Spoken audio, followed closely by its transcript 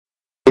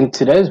In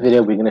today's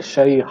video, we're going to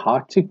show you how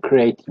to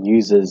create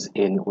users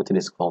in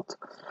Autodesk Vault.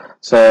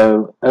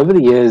 So over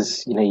the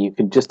years, you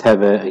could just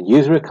have a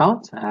user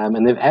account,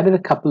 and they've added a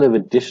couple of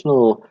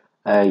additional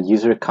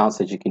user accounts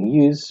that you can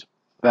use,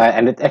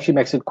 and it actually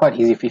makes it quite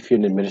easy if you're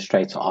an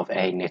administrator of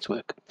a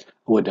network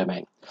or a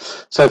domain.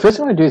 So first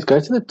thing I want to do is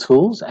go to the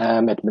Tools,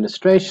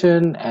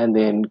 Administration, and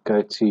then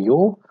go to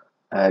your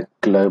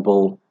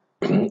Global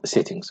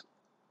Settings.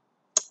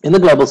 In the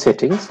Global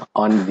Settings,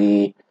 on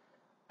the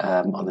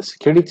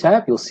Security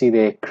tab, you'll see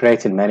there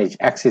Create and Manage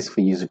Access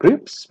for User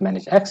Groups,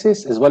 Manage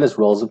Access, as well as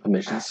Roles and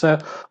Permissions. So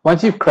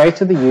once you've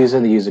created the user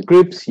and the user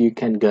groups, you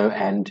can go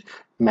and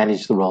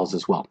manage the roles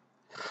as well.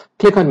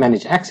 Click on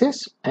Manage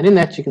Access, and in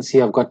that you can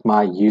see I've got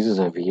my users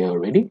over here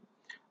already.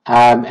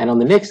 And on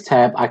the next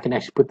tab, I can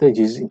actually put those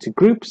users into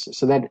groups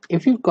so that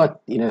if you've got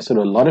sort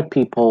of a lot of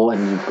people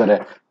and you've got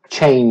to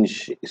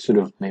change sort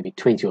of maybe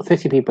 20 or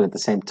 30 people at the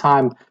same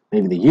time,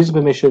 maybe the user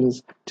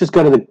permissions, just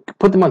go to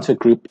put them onto a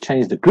group,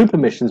 change the group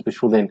permissions,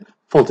 which will then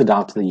filter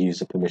down to the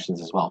user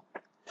permissions as well.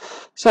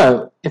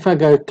 So if I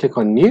go click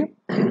on New,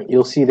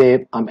 you'll see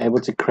there I'm able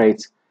to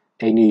create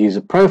a new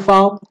user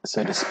profile.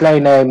 So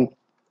display name,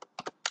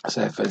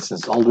 so for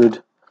instance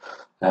Aldred,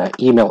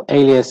 email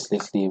alias,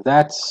 let's leave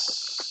that,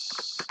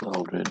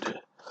 Aldred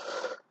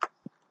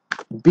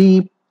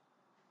B.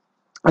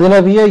 And then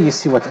over here, you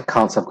see what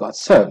accounts I've got.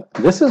 So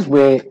this is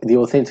where the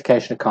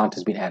authentication account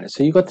has been added.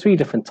 So you've got three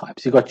different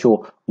types. You've got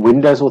your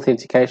Windows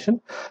authentication.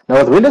 Now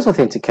with Windows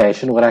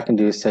authentication, what I can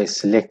do is say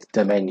select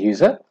domain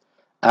user.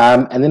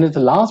 And then it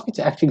allows me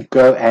to actually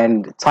go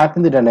and type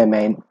in the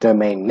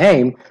domain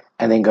name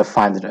and then go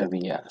find it over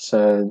here.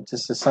 So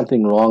this is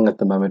something wrong at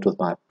the moment with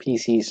my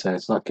PC, so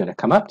it's not going to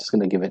come up. Just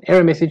going to give an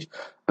error message.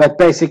 But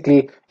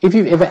basically, if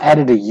you've ever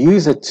added a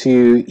user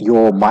to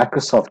your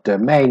Microsoft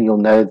domain, you'll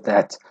know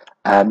that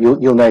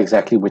you'll know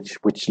exactly which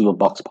little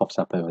box pops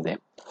up over there.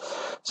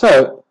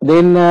 So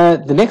then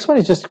the next one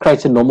is just to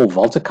create a normal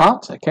Vault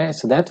account. Okay,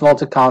 so that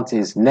Vault account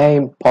is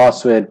name,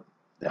 password,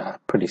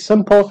 pretty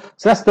simple.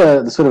 So that's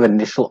the sort of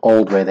initial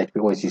old way that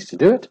we always used to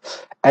do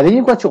it. And then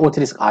you've got your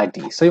Autodesk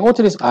ID. So your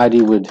Autodesk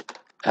ID would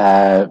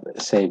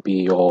say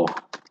be your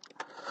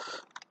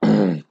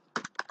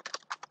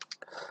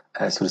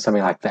sort of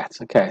something like that.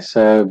 Okay,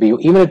 so be your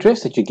email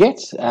address that you get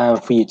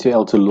for you to be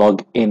able to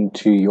log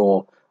into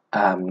your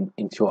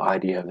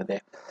ID over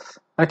there.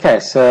 Okay,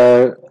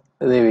 so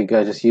there we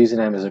go, just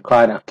username is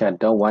required. Okay, I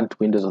don't want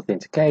Windows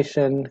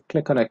authentication,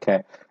 click on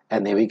OK,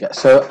 and there we go.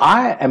 So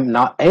I am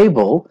now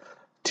able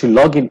to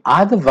log in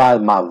either via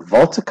my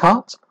Vault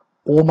account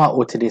or my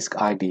Autodesk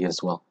ID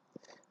as well.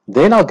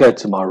 Then I'll go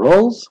to my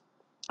roles,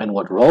 and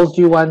what roles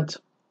do you want?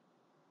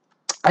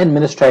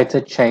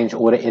 Administrator, change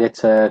order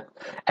editor,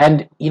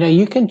 and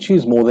you can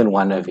choose more than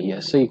one over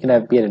here. So you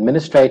can be an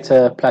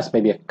administrator plus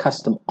maybe a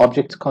custom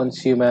object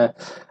consumer,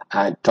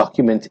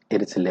 document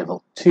editor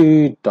level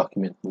 2,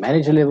 document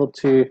manager level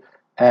 2,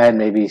 and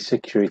maybe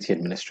security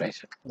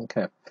administrator.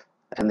 Okay,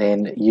 and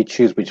then you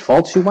choose which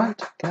vaults you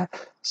want. Okay,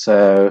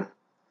 so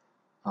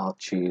I'll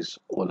choose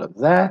all of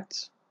that,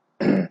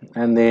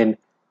 and then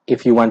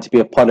if you want to be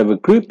a part of a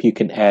group, you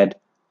can add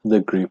the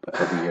group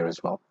over here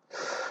as well.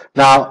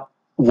 Now,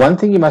 one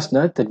thing you must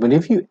note that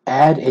whenever you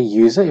add a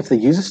user, if the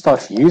user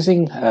starts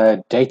using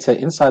data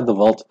inside the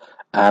Vault,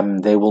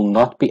 they will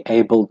not be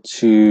able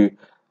to,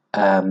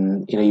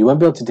 you won't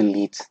be able to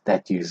delete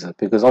that user,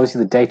 because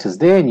obviously the data is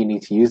there and you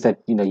need to use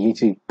that, you need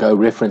to go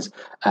reference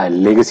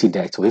legacy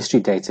data or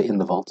history data in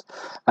the Vault.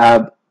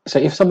 So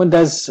if someone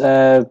does,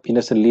 sort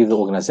of leave the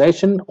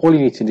organization, all you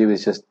need to do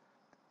is just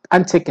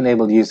untick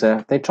enable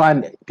user. They try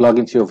and log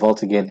into your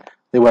Vault again,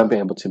 they won't be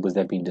able to because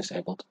they've been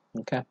disabled.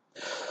 Okay.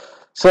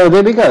 So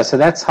there we go. So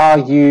that's how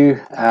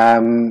you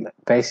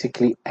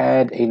basically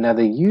add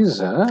another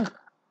user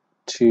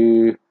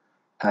to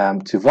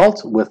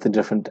Vault with the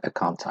different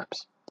account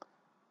types.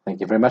 Thank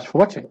you very much for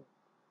watching.